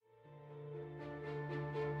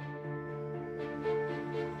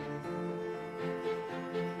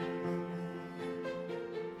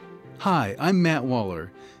Hi, I'm Matt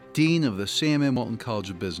Waller, Dean of the Sam M. Walton College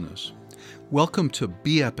of Business. Welcome to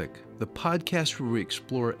Be Epic, the podcast where we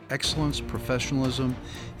explore excellence, professionalism,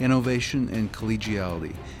 innovation, and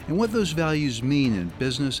collegiality, and what those values mean in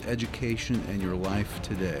business, education, and your life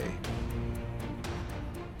today.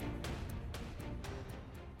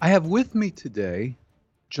 I have with me today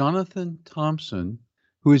Jonathan Thompson,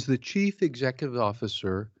 who is the Chief Executive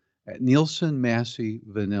Officer at Nielsen Massey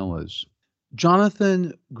Vanillas.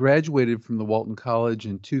 Jonathan graduated from the Walton College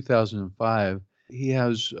in 2005. He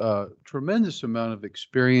has a tremendous amount of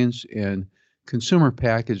experience in consumer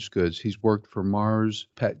packaged goods. He's worked for Mars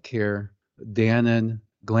Pet Care, Dannon,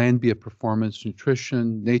 Glanbia Performance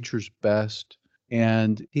Nutrition, Nature's Best,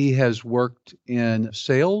 and he has worked in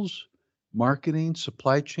sales, marketing,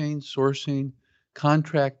 supply chain, sourcing,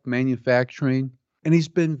 contract manufacturing, and he's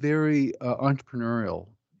been very entrepreneurial.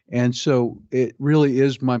 And so it really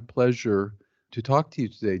is my pleasure to talk to you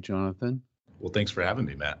today, Jonathan. Well, thanks for having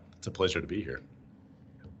me, Matt. It's a pleasure to be here.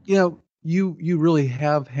 You know, you really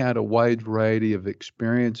have had a wide variety of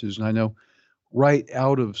experiences. And I know right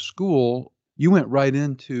out of school, you went right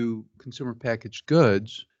into consumer packaged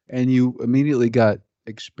goods and you immediately got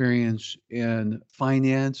experience in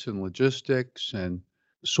finance and logistics and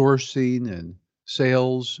sourcing and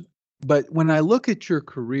sales. But when I look at your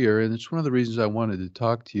career, and it's one of the reasons I wanted to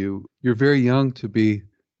talk to you, you're very young to be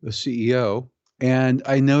a CEO. And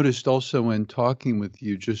I noticed also in talking with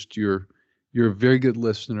you, just you're a very good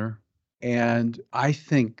listener. And I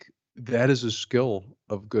think that is a skill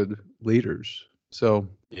of good leaders. So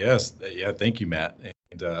yes, yeah, thank you, Matt.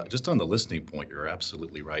 And just on the listening point, you're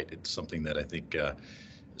absolutely right. It's something that I think,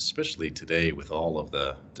 especially today with all of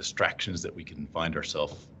the distractions that we can find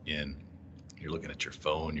ourselves in, you're looking at your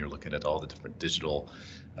phone, you're looking at all the different digital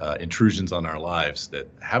intrusions on our lives, that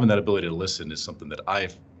having that ability to listen is something that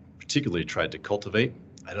I've particularly tried to cultivate.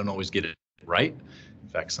 I don't always get it right. In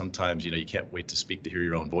fact, sometimes, you can't wait to speak to hear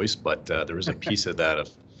your own voice, but there is a piece of that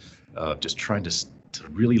of just trying to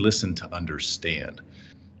really listen to understand.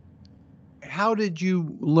 How did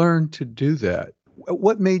you learn to do that?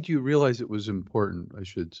 What made you realize it was important, I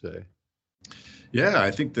should say? Yeah,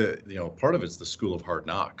 I think that, part of it's the school of hard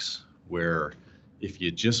knocks, where if you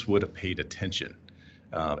just would have paid attention,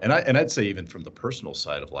 and I'd say even from the personal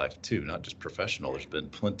side of life too, not just professional, there's been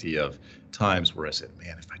plenty of times where I said,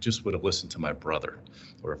 man, if I just would have listened to my brother,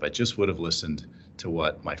 or if I just would have listened to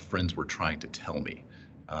what my friends were trying to tell me,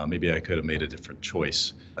 maybe I could have made a different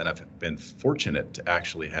choice. And I've been fortunate to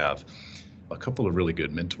actually have a couple of really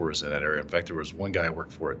good mentors in that area. In fact, there was one guy I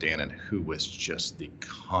worked for at Dannon who was just the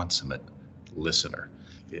consummate listener.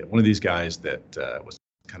 Yeah, one of these guys that was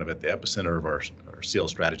kind of at the epicenter of our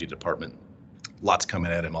sales strategy department. Lots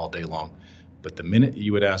coming at him all day long. But the minute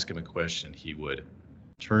you would ask him a question, he would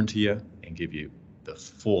turn to you and give you the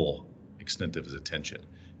full extent of his attention.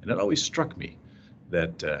 And it always struck me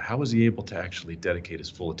that how was he able to actually dedicate his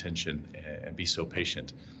full attention and be so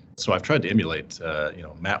patient? So I've tried to emulate,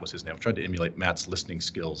 Matt was his name. I've tried to emulate Matt's listening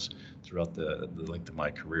skills throughout the length of my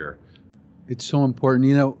career. It's so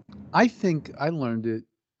important. I think I learned it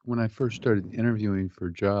when I first started interviewing for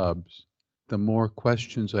jobs. The more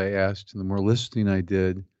questions I asked and the more listening I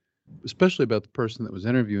did, especially about the person that was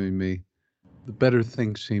interviewing me, the better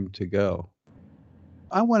things seemed to go.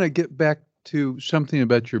 I want to get back to something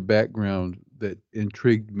about your background that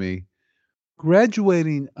intrigued me.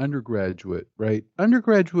 Graduating undergraduate, right?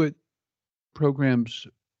 Undergraduate programs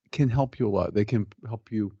can help you a lot. They can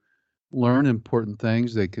help you learn important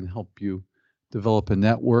things. They can help you develop a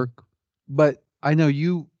network. But I know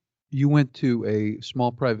you went to a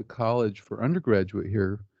small private college for undergraduate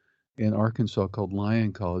here in Arkansas called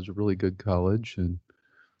Lyon College, a really good college,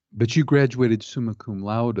 but you graduated summa cum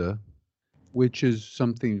laude, which is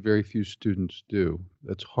something very few students do.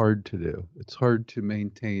 That's hard to do. It's hard to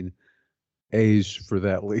maintain A's for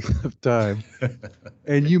that length of time.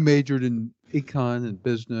 And you majored in econ and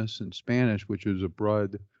business and Spanish, which is a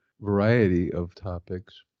broad variety of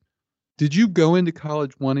topics. Did you go into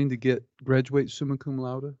college wanting to graduate summa cum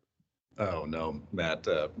laude? Oh, no, Matt.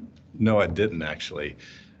 No, I didn't actually.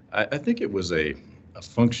 I think it was a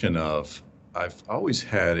function of I've always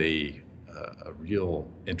had a real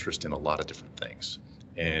interest in a lot of different things.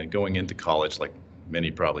 And going into college, like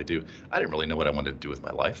many probably do, I didn't really know what I wanted to do with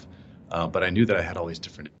my life. But I knew that I had all these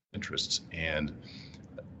different interests. And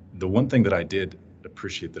the one thing that I did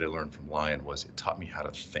appreciate that I learned from Lyon was it taught me how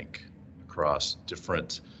to think across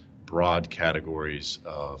different broad categories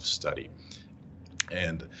of study.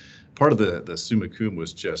 And part of the summa cum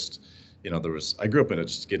was just, I grew up in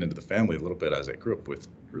just to get into the family a little bit, as I grew up with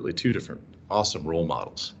really two different awesome role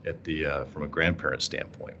models from a grandparent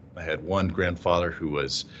standpoint. I had one grandfather who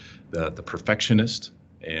was the perfectionist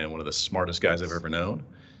and one of the smartest guys I've ever known,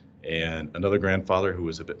 and another grandfather who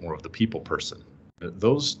was a bit more of the people person.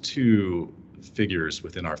 Those two figures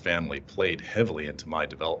within our family played heavily into my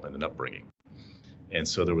development and upbringing. And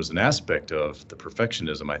so there was an aspect of the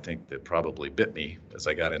perfectionism, I think, that probably bit me as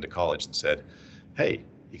I got into college and said, hey,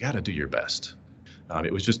 you got to do your best.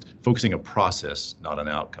 It was just focusing a process, not an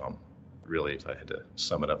outcome, really, if I had to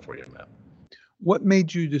sum it up for you, Matt. What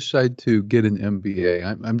made you decide to get an MBA?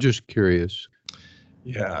 I'm just curious.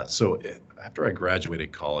 Yeah, so after I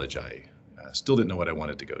graduated college, I still didn't know what I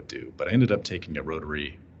wanted to go do, but I ended up taking a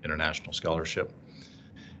Rotary International Scholarship,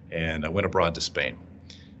 and I went abroad to Spain.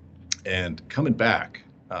 And coming back,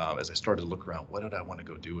 as I started to look around, what did I want to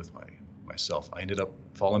go do with myself? I ended up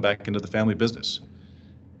falling back into the family business.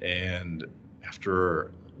 And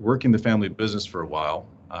after working the family business for a while,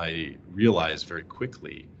 I realized very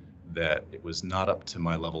quickly that it was not up to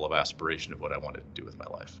my level of aspiration of what I wanted to do with my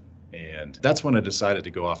life. And that's when I decided to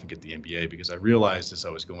go off and get the MBA, because I realized as I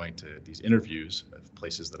was going to these interviews of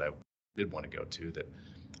places that I did want to go to that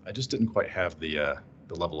I just didn't quite have the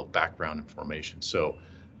level of background information. So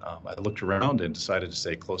I looked around and decided to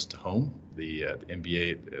stay close to home. The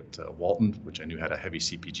MBA at Walton, which I knew had a heavy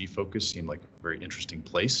CPG focus, seemed like a very interesting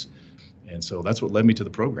place. And so that's what led me to the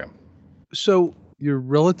program. So you're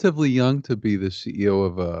relatively young to be the CEO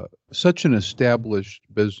of such an established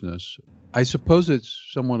business. I suppose it's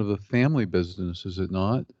somewhat of a family business, is it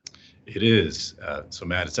not? It is. So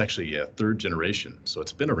Matt, it's actually a third generation. So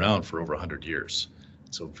it's been around for over 100 years.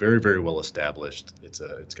 So very, very well established. It's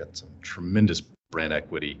got some tremendous brand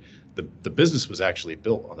equity. The business was actually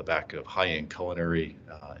built on the back of high-end culinary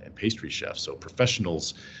and pastry chefs, so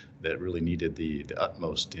professionals that really needed the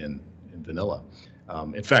utmost in vanilla.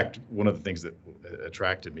 In fact, one of the things that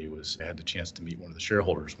attracted me was I had the chance to meet one of the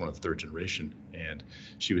shareholders, one of the third generation, and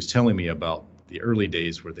she was telling me about the early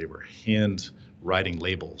days where they were hand writing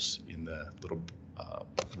labels in the little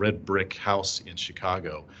red brick house in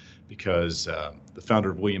Chicago, because the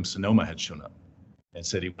founder of Williams-Sonoma had shown up and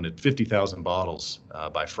said he wanted 50,000 bottles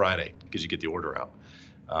by Friday because you get the order out.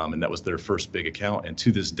 And that was their first big account. And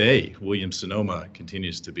to this day, Williams-Sonoma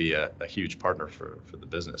continues to be a huge partner for the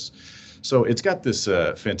business. So it's got this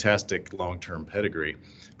fantastic long-term pedigree.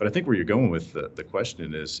 But I think where you're going with the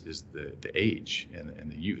question is the age and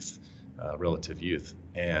the youth, relative youth.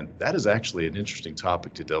 And that is actually an interesting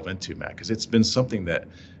topic to delve into, Matt, because it's been something that,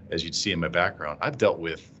 as you'd see in my background, I've dealt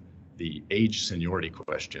with the age seniority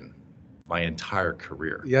question my entire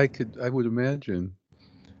career. Yeah, I would imagine.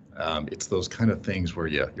 It's those kind of things where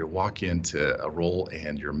you walk into a role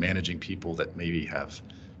and you're managing people that maybe have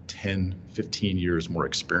 10, 15 years more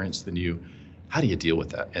experience than you. How do you deal with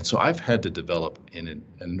that? And so I've had to develop an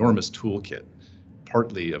enormous toolkit,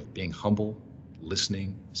 partly of being humble,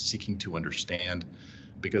 listening, seeking to understand,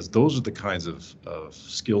 because those are the kinds of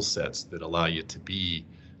skill sets that allow you to be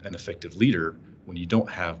an effective leader when you don't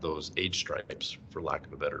have those age stripes, for lack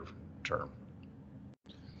of a better term.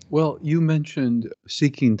 Well, you mentioned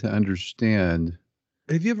seeking to understand.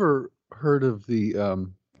 Have you ever heard of the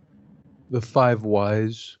 5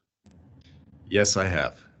 whys? Yes, I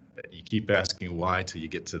have. You keep asking why till you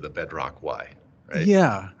get to the bedrock why, right?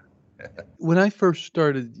 Yeah. When I first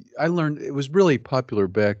started, I learned it was really popular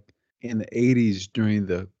back in the 80s during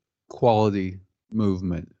the quality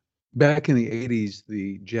movement. Back in the 80s,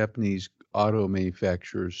 the Japanese auto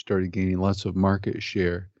manufacturers started gaining lots of market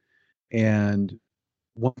share. And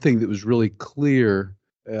one thing that was really clear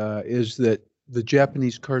is that the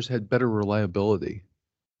Japanese cars had better reliability.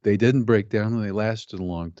 They didn't break down and they lasted a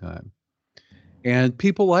long time. And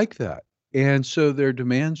people like that. And so their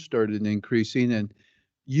demand started increasing, and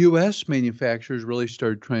US manufacturers really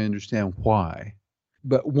started trying to understand why.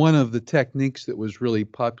 But one of the techniques that was really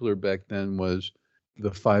popular back then was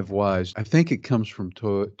the 5 whys. I think it comes from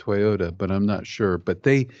Toyota, but I'm not sure. But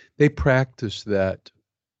they practice that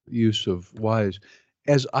use of whys.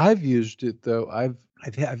 As I've used it, though,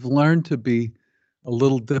 I've learned to be a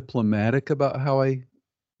little diplomatic about how I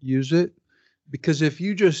use it, because if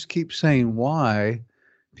you just keep saying why,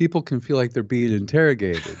 people can feel like they're being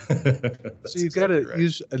interrogated. So you've got to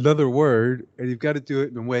use another word, and you've got to do it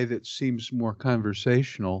in a way that seems more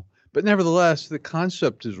conversational. But nevertheless, the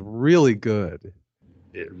concept is really good.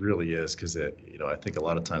 It really is, because I think a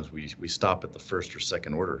lot of times we stop at the first or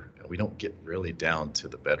second order, and we don't get really down to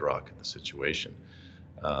the bedrock of the situation.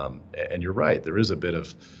 And you're right, there is a bit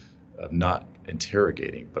of not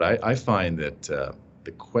interrogating, but I find that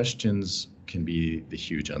the questions can be the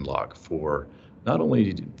huge unlock for not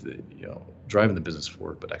only driving the business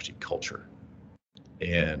forward, but actually culture,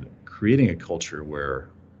 and creating a culture where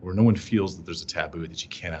where no one feels that there's a taboo that you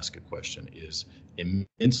can't ask a question is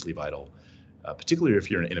immensely vital, particularly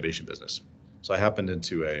if you're in an innovation business. So I happened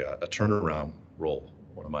into a turnaround role,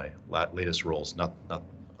 one of my latest roles, not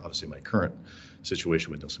obviously my current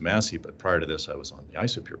situation with Nielsen Massey, but prior to this, I was on the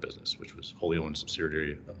Isopure business, which was wholly owned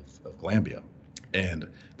subsidiary of Glanbia. And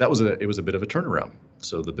it was a bit of a turnaround.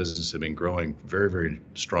 So the business had been growing very, very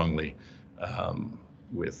strongly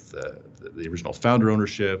with the original founder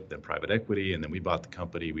ownership, then private equity, and then we bought the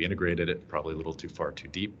company. We integrated it probably a little too far, too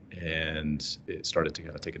deep, and it started to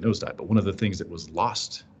kind of take a nosedive. But one of the things that was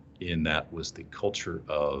lost in that was the culture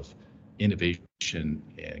of innovation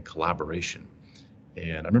and collaboration.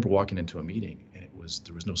 And I remember walking into a meeting, and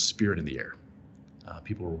there was no spirit in the air.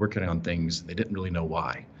 People were working on things, they didn't really know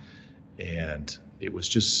why. And it was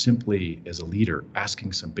just simply, as a leader,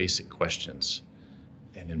 asking some basic questions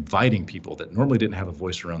and inviting people that normally didn't have a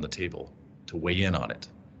voice around the table to weigh in on it,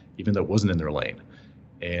 even though it wasn't in their lane.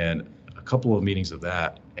 And a couple of meetings of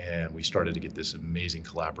that, and we started to get this amazing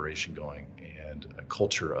collaboration going and a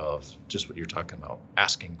culture of just what you're talking about,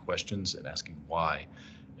 asking questions and asking why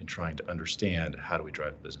and trying to understand how do we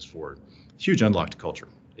drive the business forward. Huge unlocked culture,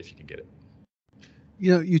 if you can get it.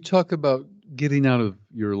 You know, you talk about getting out of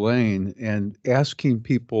your lane and asking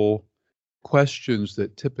people questions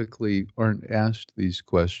that typically aren't asked these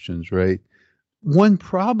questions, right? One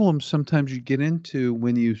problem sometimes you get into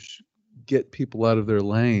when you get people out of their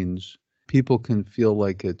lanes, people can feel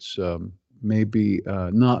like it's maybe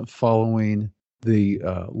not following the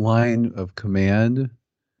line of command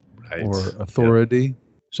or authority. Yep.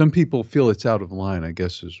 Some people feel it's out of line, I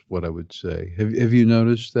guess is what I would say. Have you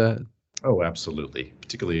noticed that? Oh, absolutely.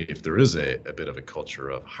 Particularly if there is a bit of a culture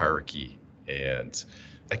of hierarchy and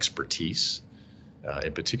expertise.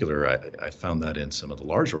 In particular, I found that in some of the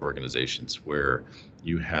larger organizations where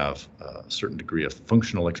you have a certain degree of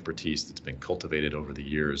functional expertise that's been cultivated over the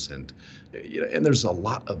years, and there's a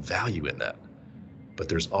lot of value in that. But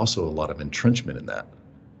there's also a lot of entrenchment in that,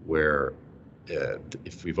 where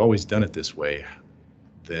if we've always done it this way,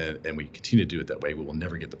 then and we continue to do it that way, we will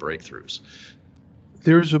never get the breakthroughs.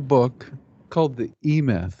 There's a book called The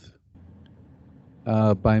E-Myth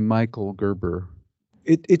by Michael Gerber.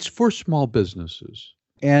 It's for small businesses.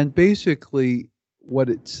 And basically what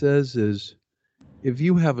it says is if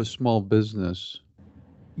you have a small business,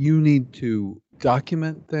 you need to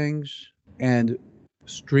document things and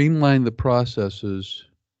streamline the processes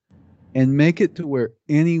and make it to where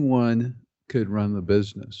anyone could run the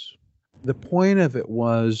business. The point of it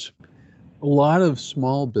was a lot of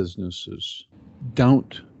small businesses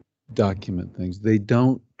don't document things. They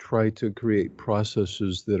don't try to create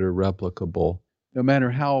processes that are replicable. No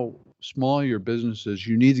matter how small your business is,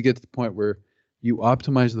 you need to get to the point where you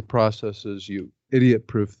optimize the processes, you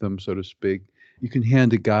idiot-proof them, so to speak. You can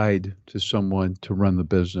hand a guide to someone to run the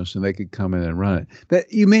business, and they could come in and run it.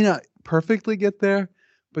 That you may not perfectly get there,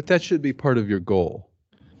 but that should be part of your goal.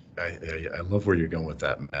 I love where you're going with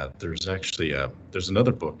that, Matt. There's actually there's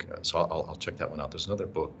another book, so I'll check that one out. There's another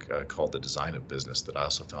book called The Design of Business that I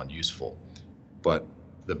also found useful. But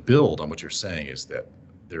the build on what you're saying is that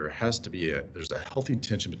there's a healthy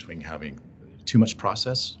tension between having too much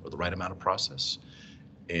process or the right amount of process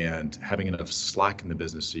and having enough slack in the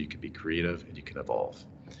business so you can be creative and you can evolve.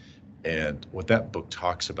 And what that book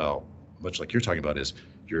talks about, much like you're talking about, is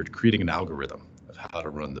you're creating an algorithm of how to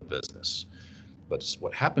run the business. But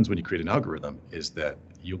what happens when you create an algorithm is that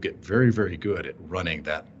you'll get very, very good at running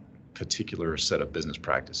that particular set of business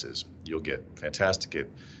practices. You'll get fantastic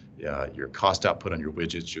at your cost output on your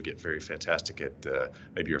widgets. You'll get very fantastic at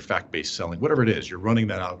maybe your fact-based selling, whatever it is, you're running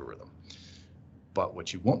that algorithm. But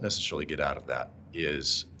what you won't necessarily get out of that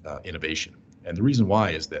is innovation. And the reason why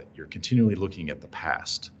is that you're continually looking at the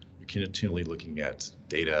past. You're continually looking at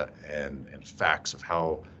data and facts of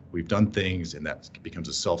how we've done things, and that becomes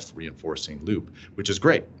a self-reinforcing loop, which is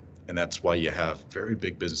great. And that's why you have very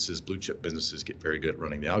big businesses, blue chip businesses get very good at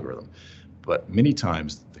running the algorithm. But many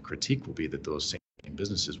times the critique will be that those same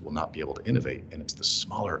businesses will not be able to innovate. And it's the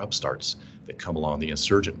smaller upstarts that come along, the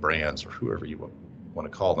insurgent brands or whoever you want to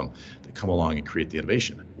call them, that come along and create the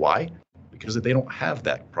innovation. Why? Because they don't have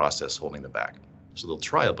that process holding them back. So they'll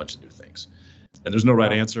try a bunch of new things. And there's no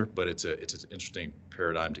right answer, but it's an interesting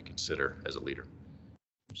paradigm to consider as a leader.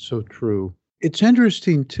 So true. It's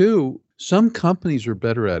interesting too. Some companies are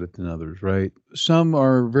better at it than others, right? Some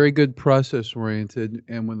are very good process oriented,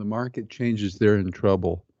 and when the market changes, they're in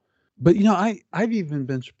trouble. But I've even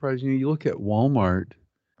been surprised. You look at Walmart.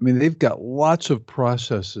 I mean, they've got lots of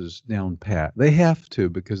processes down pat. They have to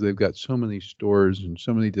because they've got so many stores and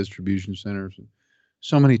so many distribution centers and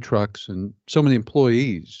so many trucks and so many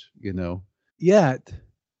employees. Yet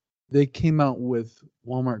they came out with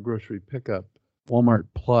Walmart Grocery Pickup, Walmart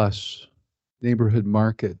Plus, neighborhood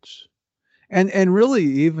markets, and really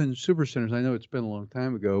even supercenters. I know it's been a long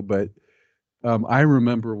time ago, but I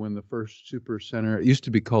remember when the first supercenter, it used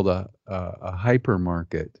to be called a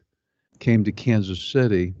hypermarket, came to Kansas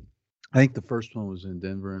City. I think the first one was in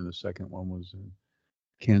Denver and the second one was in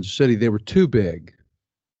Kansas City. They were too big.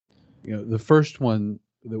 The first one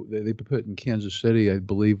that they put in Kansas City, I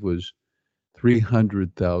believe, was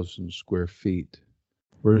 300,000 square feet,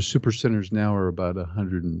 whereas supercenters now are about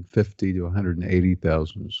 150 to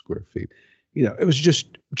 180,000 square feet. It was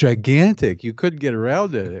just gigantic. You couldn't get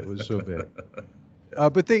around it. It was so big.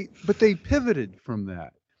 But they pivoted from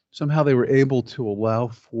that. Somehow they were able to allow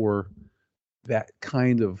for that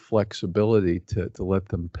kind of flexibility to let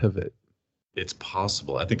them pivot. It's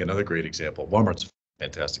possible. I think another great example, Walmart's a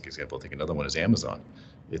fantastic example. I think another one is Amazon.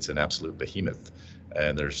 It's an absolute behemoth,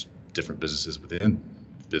 and there's different businesses within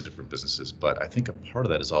the different businesses. But I think a part of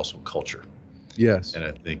that is also culture. Yes. And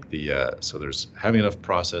I think so there's having enough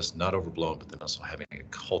process, not overblown, but then also having a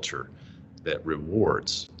culture that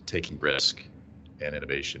rewards taking risk and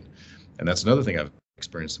innovation. And that's another thing I've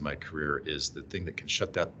experienced in my career, is the thing that can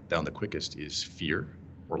shut that down the quickest is fear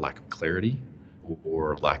or lack of clarity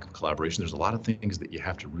or lack of collaboration. There's a lot of things that you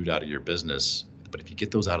have to root out of your business, but if you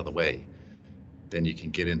get those out of the way, then you can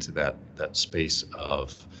get into that space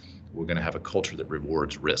of, we're going to have a culture that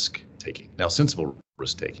rewards risk taking. Now, sensible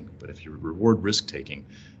risk taking, but if you reward risk taking,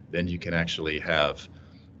 then you can actually have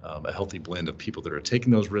a healthy blend of people that are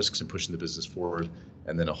taking those risks and pushing the business forward,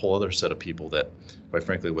 and then a whole other set of people that, quite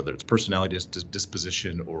frankly, whether it's personality,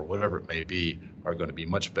 disposition, or whatever it may be, are going to be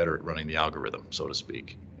much better at running the algorithm, so to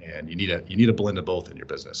speak. And you need a blend of both in your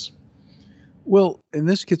business. Well, and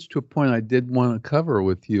this gets to a point I did want to cover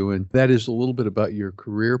with you, and that is a little bit about your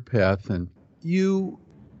career path. And you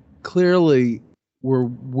clearly were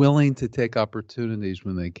willing to take opportunities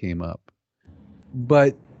when they came up.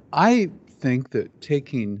 But I think that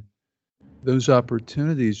taking those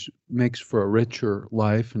opportunities makes for a richer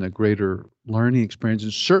life and a greater learning experience,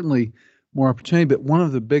 and certainly more opportunity. But one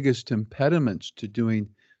of the biggest impediments to doing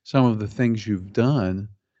some of the things you've done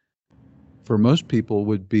for most people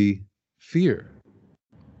would be fear.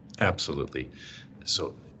 Absolutely.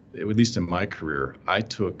 So, at least in my career, I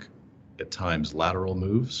took at times lateral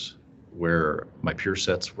moves where my peer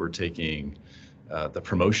sets were taking the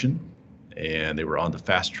promotion, and they were on the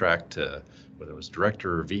fast track to whether it was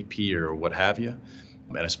director or VP or what have you.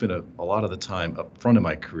 And I spent a lot of the time up front in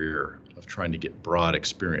my career of trying to get broad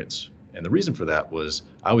experience. And the reason for that was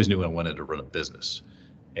I always knew I wanted to run a business,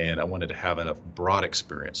 and I wanted to have enough broad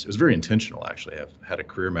experience. It was very intentional, actually. I've had a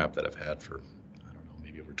career map that I've had for, I don't know,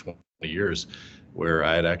 maybe over 20 years, where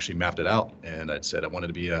I had actually mapped it out, and I'd said I wanted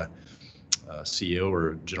to be a CEO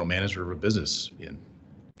or general manager of a business in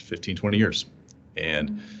 15, 20 years.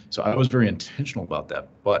 And so I was very intentional about that.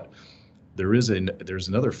 But there's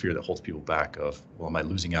another fear that holds people back of, well, am I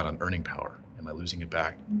losing out on earning power? Am I losing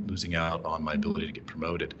out on my ability to get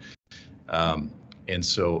promoted? And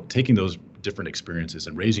so taking those different experiences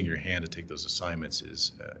and raising your hand to take those assignments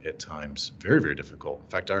is at times very, very difficult. In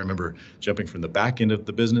fact, I remember jumping from the back end of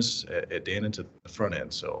the business at Dannon to the front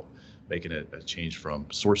end. So making a change from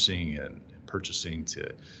sourcing and purchasing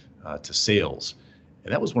to sales.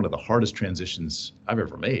 And that was one of the hardest transitions I've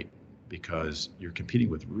ever made, because you're competing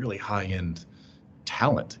with really high-end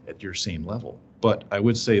talent at your same level. But I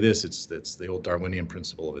would say this, it's the old Darwinian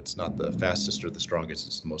principle of, it's not the fastest or the strongest,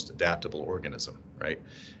 it's the most adaptable organism, right?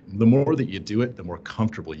 The more that you do it, the more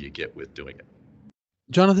comfortable you get with doing it.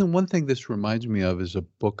 Jonathan, one thing this reminds me of is a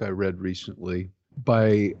book I read recently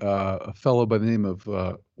by a fellow by the name of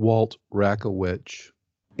Walt Rakowich.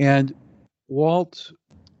 And Walt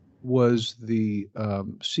was the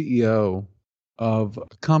CEO of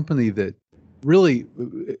a company that really,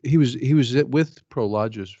 he was with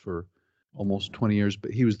Prologis for almost 20 years,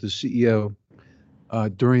 but he was the CEO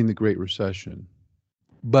during the Great Recession.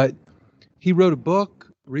 But he wrote a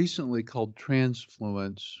book recently called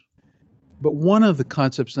Transfluence. But one of the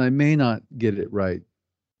concepts, and I may not get it right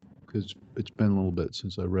because it's been a little bit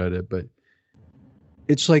since I read it, but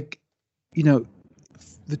it's like,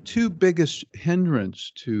 the two biggest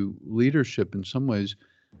hindrance to leadership in some ways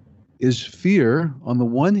is fear on the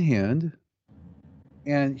one hand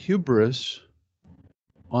and hubris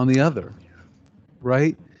on the other,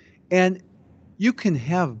 right? And you can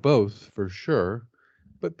have both for sure,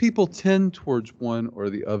 but people tend towards one or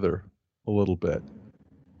the other a little bit.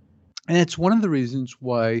 And it's one of the reasons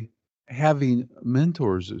why having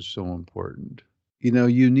mentors is so important.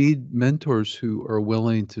 You need mentors who are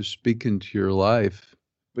willing to speak into your life,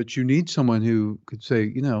 but you need someone who could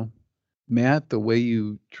say, Matt, the way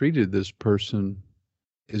you treated this person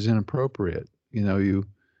is inappropriate.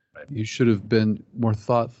 Right. You should have been more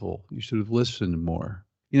thoughtful. You should have listened more.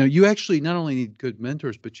 You actually not only need good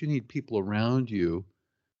mentors, but you need people around you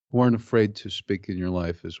who aren't afraid to speak in your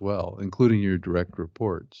life as well, including your direct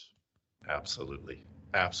reports. Absolutely.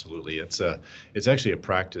 Absolutely. It's actually a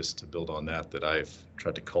practice to build on that I've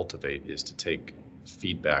tried to cultivate, is to take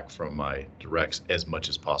feedback from my directs as much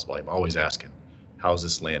as possible. I'm always asking, how's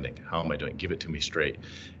this landing? How am I doing? Give it to me straight.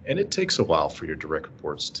 And it takes a while for your direct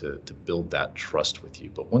reports to build that trust with you.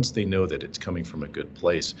 But once they know that it's coming from a good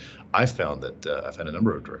place, I've found that I've had a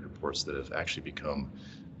number of direct reports that have actually become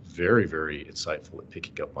very, very insightful at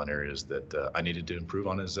picking up on areas that I needed to improve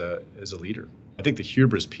on as a leader. I think the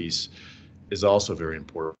hubris piece is also very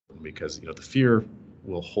important, because the fear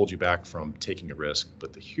will hold you back from taking a risk,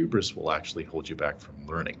 but the hubris will actually hold you back from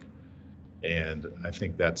learning. And I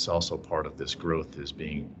think that's also part of this growth, is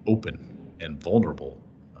being open and vulnerable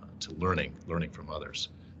to learning from others.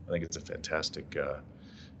 I think it's a fantastic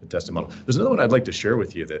model. There's another one I'd like to share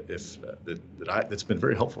with you that's been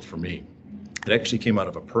very helpful for me. It actually came out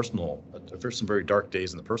of there's some very dark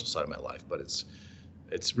days in the personal side of my life, but it's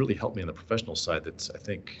really helped me on the professional side. That's, I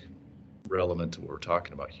think, relevant to what we're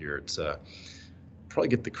talking about here. It's probably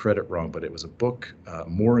get the credit wrong, but it was a book,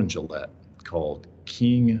 Moore and Gillette, called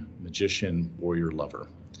King, Magician, Warrior, Lover.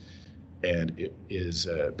 And it is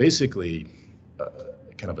basically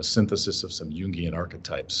kind of a synthesis of some Jungian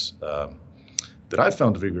archetypes that I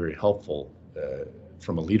found to be very helpful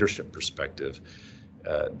from a leadership perspective.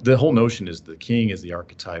 The whole notion is the king is the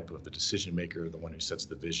archetype of the decision maker, the one who sets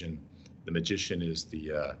the vision. The magician is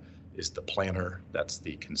the planner. That's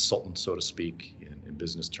the consultant, so to speak, in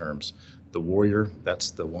business terms. The warrior,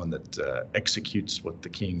 that's the one that executes what the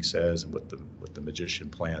king says and what the magician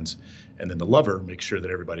plans. And then the lover makes sure that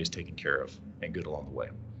everybody's taken care of and good along the way.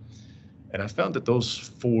 And I found that those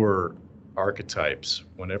four archetypes,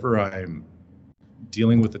 whenever I'm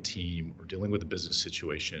dealing with a team or dealing with a business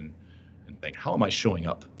situation, and think, how am I showing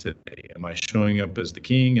up today? Am I showing up as the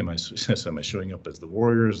king? Am I showing up as the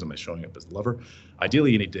warriors? Am I showing up as the lover?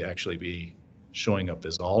 Ideally, you need to actually be showing up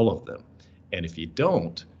as all of them. And if you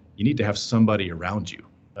don't, you need to have somebody around you,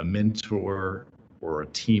 a mentor or a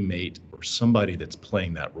teammate or somebody that's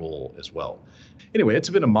playing that role as well. Anyway, it's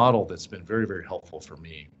been a model that's been very, very helpful for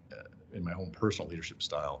me in my own personal leadership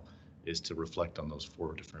style, is to reflect on those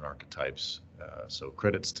four different archetypes. So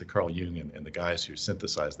credits to Carl Jung and the guys who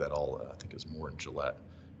synthesized that all, I think it was Moore and Gillette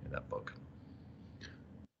in that book.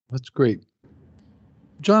 That's great.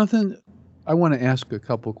 Jonathan, I want to ask a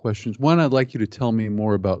couple questions. One, I'd like you to tell me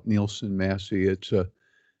more about Nielsen Massey. It's an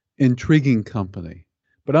intriguing company,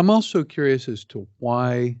 but I'm also curious as to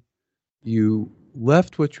why you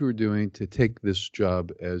left what you were doing to take this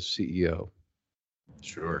job as CEO.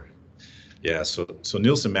 Sure. Yeah, so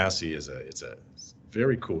Nielsen Massey it's a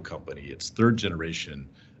very cool company. It's third generation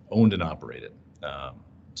owned and operated.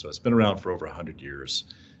 So it's been around for over 100 years.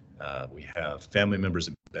 We have family members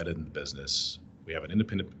embedded in the business. We have an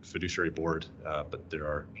independent fiduciary board, but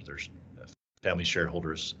there's family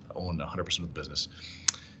shareholders own 100% of the business.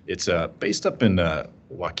 It's based up in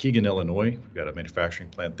Waukegan, Illinois. We've got a manufacturing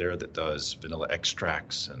plant there that does vanilla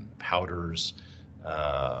extracts and powders,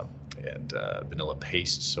 and vanilla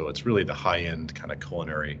paste. So it's really the high-end kind of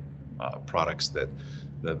culinary products that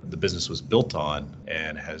the business was built on,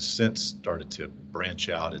 and has since started to branch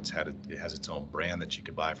out. It has its own brand that you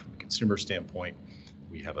could buy from a consumer standpoint.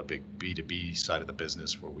 We have a big B2B side of the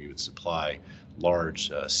business where we would supply large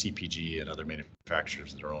CPG and other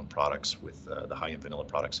manufacturers their own products with the high-end vanilla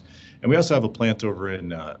products. And we also have a plant over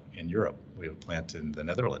in Europe. We have a plant in the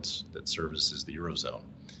Netherlands that services the Eurozone.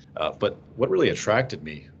 But what really attracted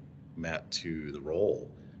me, Matt, to the role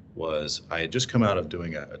was I had just come out of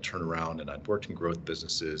doing a turnaround, and I'd worked in growth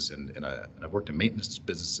businesses, and I've worked in maintenance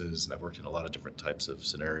businesses, and I've worked in a lot of different types of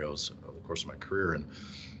scenarios over the course of my career. And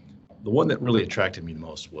the one that really attracted me the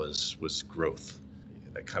most was growth.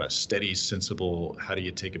 That kind of steady, sensible, how do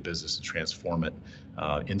you take a business and transform it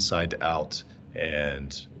inside to out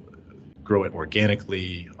and grow it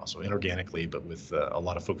organically, also inorganically, but with a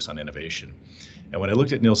lot of focus on innovation. And when I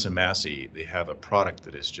looked at Nielsen Massey, they have a product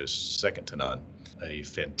that is just second to none, a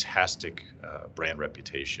fantastic brand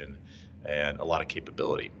reputation, and a lot of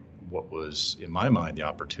capability. What was, in my mind, the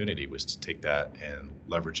opportunity was to take that and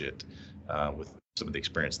leverage it with some of the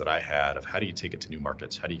experience that I had of how do you take it to new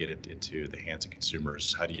markets? How do you get it into the hands of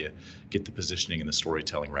consumers? How do you get the positioning and the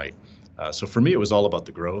storytelling right? So for me, it was all about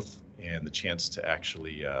the growth and the chance to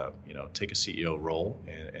actually, take a CEO role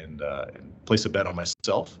and place a bet on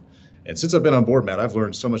myself. And since I've been on board, Matt, I've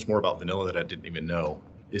learned so much more about vanilla that I didn't even know.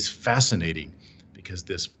 It's fascinating because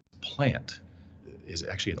this plant is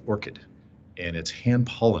actually an orchid, and it's hand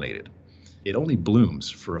pollinated. It only blooms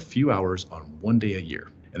for a few hours on one day a year.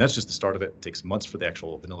 And that's just the start of it. It takes months for the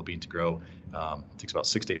actual vanilla bean to grow. It takes about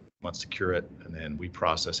 6 to 8 months to cure it, and then we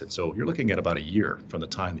process it. So you're looking at about a year from the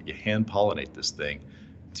time that you hand pollinate this thing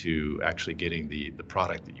to actually getting the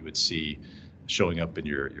product that you would see showing up in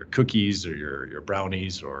your cookies or your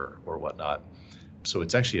brownies or whatnot. So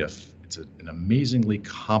it's actually an amazingly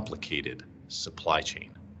complicated supply chain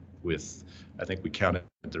with, I think we counted,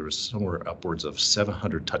 there was somewhere upwards of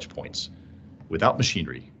 700 touch points without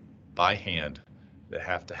machinery, by hand, that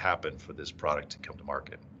have to happen for this product to come to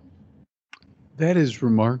market. That is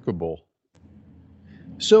remarkable.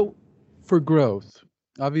 So for growth,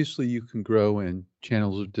 obviously you can grow in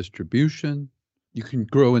channels of distribution. You can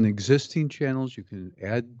grow in existing channels. You can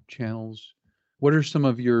add channels. What are some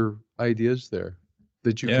of your ideas there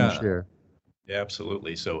that you can share? Yeah,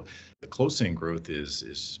 absolutely. So the close-in growth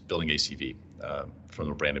is building ACV from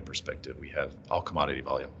a branded perspective. We have all commodity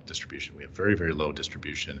volume distribution. We have very, very low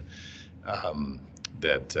distribution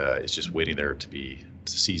that is just waiting there to be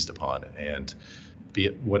seized upon. And be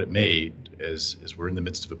it what it may, as we're in the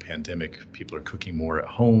midst of a pandemic, people are cooking more at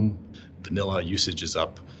home. Vanilla usage is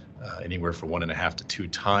up anywhere from 1.5 to 2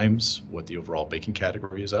 times what the overall baking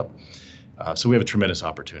category is up. So we have a tremendous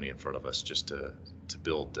opportunity in front of us just to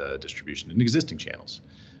build distribution in existing channels.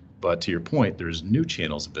 But to your point, there's new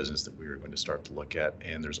channels of business that we're going to start to look at,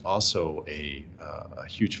 and there's also a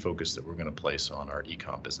huge focus that we're going to place on our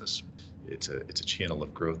e-com business. It's a channel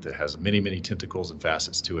of growth that has many, many tentacles and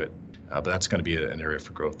facets to it, but that's going to be an area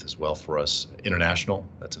for growth as well for us. International,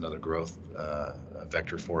 that's another growth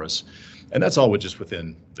vector for us, and that's all just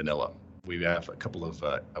within vanilla. We have a couple of,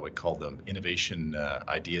 I would call them innovation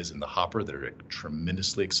ideas in the hopper that are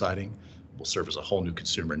tremendously exciting, will serve as a whole new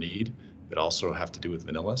consumer need, that also have to do with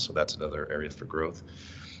vanilla. So that's another area for growth.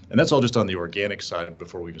 And that's all just on the organic side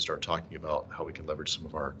before we even start talking about how we can leverage some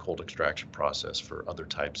of our cold extraction process for other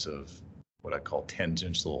types of what I call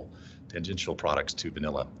tangential products to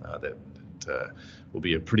vanilla that will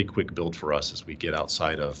be a pretty quick build for us as we get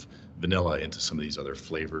outside of vanilla into some of these other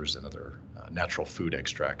flavors and other natural food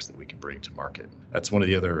extracts that we can bring to market. That's one of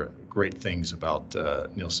the other great things about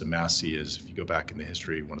Nielsen Massey is, if you go back in the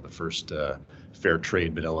history, one of the first fair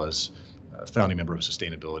trade vanillas, founding member of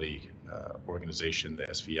sustainability organization, the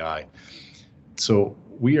SVI. So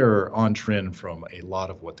we are on trend from a lot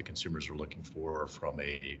of what the consumers are looking for from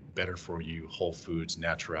a better for you, whole foods,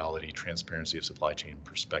 naturality, transparency of supply chain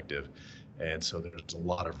perspective. And so there's a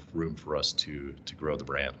lot of room for us to grow the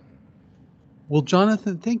brand. Well,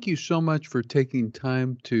 Jonathan, thank you so much for taking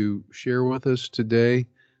time to share with us today.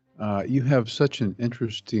 You have such an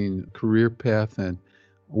interesting career path, and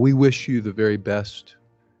we wish you the very best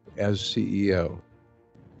as CEO.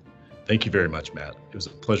 Thank you very much, Matt. It was a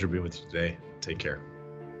pleasure to be with you today. Take care.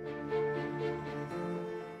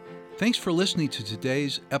 Thanks for listening to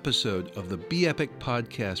today's episode of the Be Epic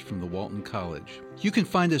podcast from the Walton College. You can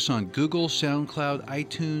find us on Google, SoundCloud,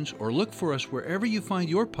 iTunes, or look for us wherever you find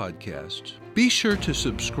your podcasts. Be sure to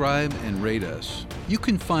subscribe and rate us. You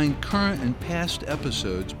can find current and past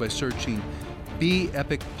episodes by searching Be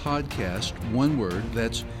Epic Podcast, one word,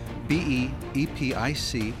 that's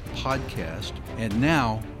BEEPIC podcast, and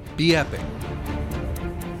now Be Epic.